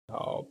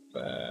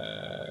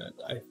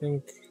I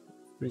think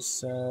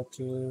reset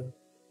to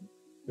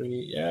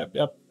 3.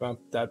 Yep, not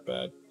that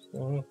bad.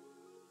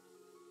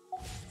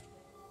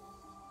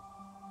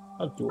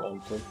 I'll do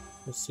ultimate.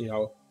 Let's see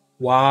how.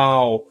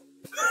 Wow!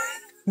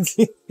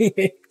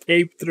 It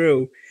came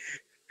through.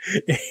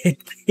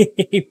 It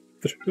came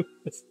through.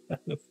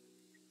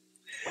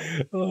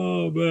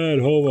 Oh man,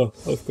 Homa,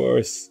 of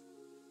course.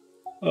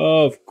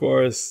 Of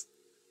course.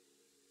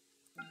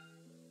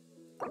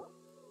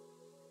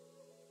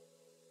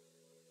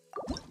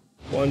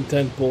 One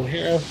 10 pull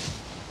here.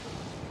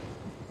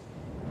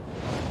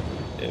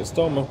 There's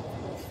Toma.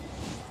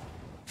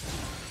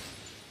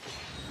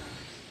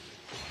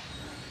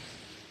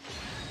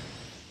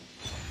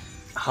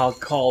 I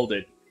called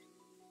it.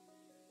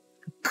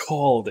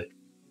 Called it.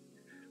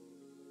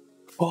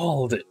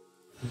 Called it.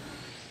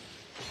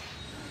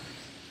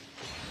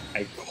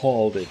 I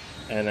called it,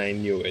 and I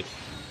knew it.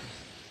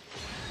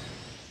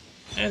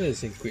 And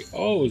it's Zinky.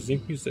 Oh,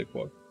 Zinky's like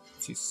what?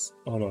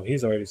 Oh no,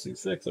 he's already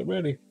 6'6"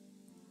 already.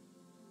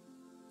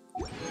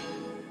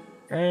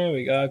 And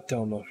we got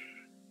Toma.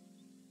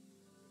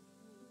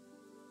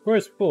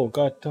 First pull,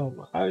 got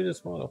Toma. I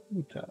just want a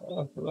Futa.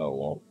 That's what I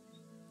want.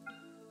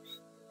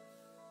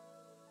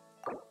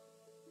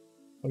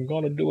 I'm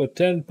gonna do a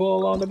 10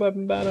 pull on the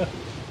weapon banner.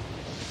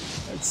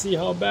 Let's see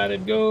how bad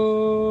it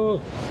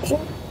goes.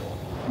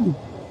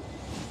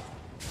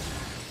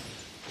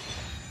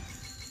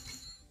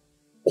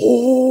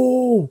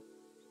 Oh!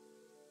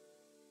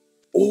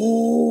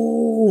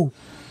 Oh!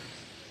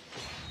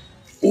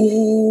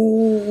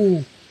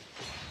 Oh!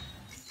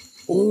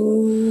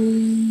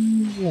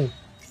 Oh!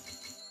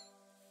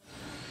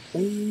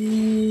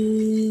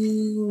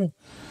 Oh!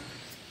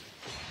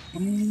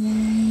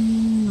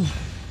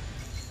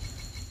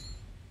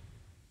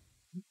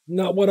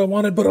 Not what I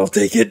wanted, but I'll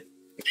take it.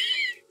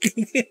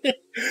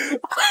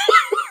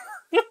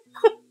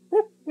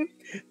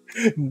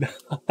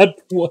 Not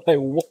what I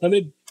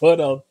wanted,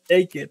 but I'll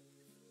take it.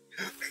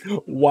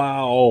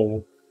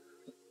 Wow.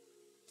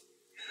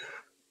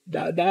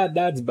 That's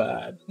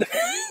bad.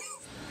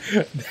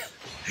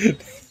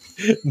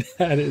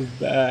 That is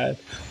bad.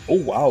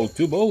 Oh wow,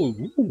 2 bows.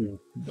 Ooh,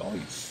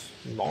 nice.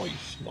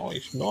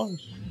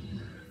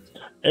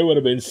 It would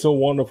have been so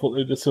wonderful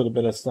if this would have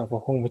been a snap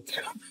of home.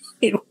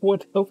 It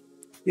would have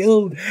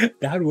killed.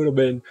 That would have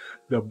been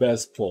the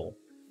best pull.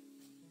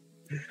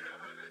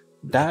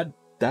 That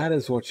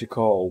is what you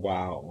call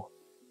wow.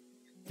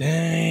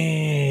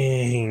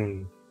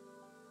 Dang.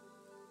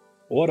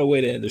 What a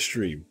way to end the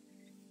stream.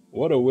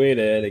 What a way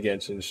to end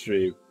against the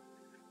stream.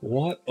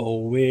 What a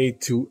way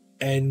to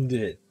end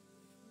it.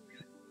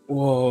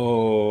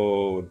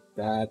 Whoa.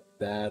 That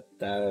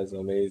is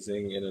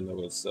amazing in and of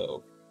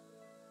itself.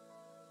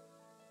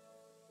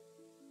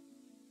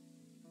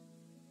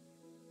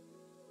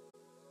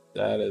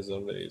 That is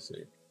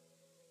amazing.